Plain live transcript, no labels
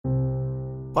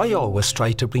I always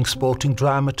try to bring sporting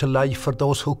drama to life for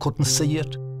those who couldn't see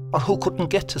it or who couldn't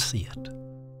get to see it.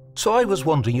 So I was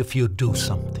wondering if you'd do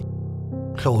something.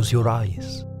 Close your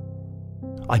eyes.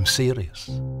 I'm serious.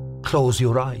 Close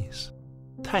your eyes.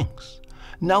 Thanks.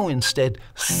 Now instead,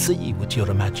 see with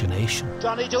your imagination.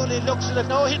 Johnny Dooley looks at it,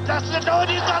 no, he blasted it, no, and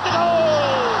he's got the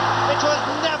goal! It was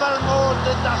never more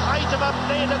than the height of a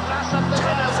blade of grass on the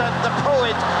Tennyson, the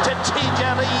poet, to T.J.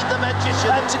 the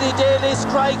magician. Anthony Daly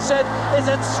strikes it. Is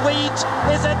it sweet?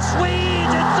 Is it sweet?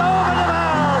 It's over the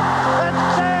bar! And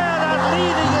Clare are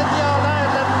leading in the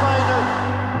All-Ireland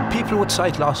final. People with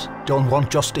sight loss don't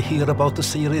want just to hear about the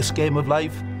serious game of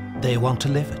life. They want to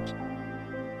live it.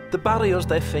 The barriers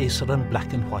they face are in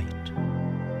black and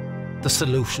white. The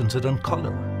solutions are in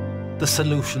colour. The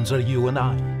solutions are you and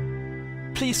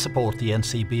I. Please support the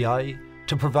NCBI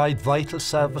to provide vital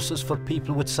services for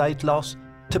people with sight loss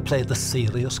to play the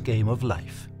serious game of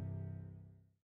life.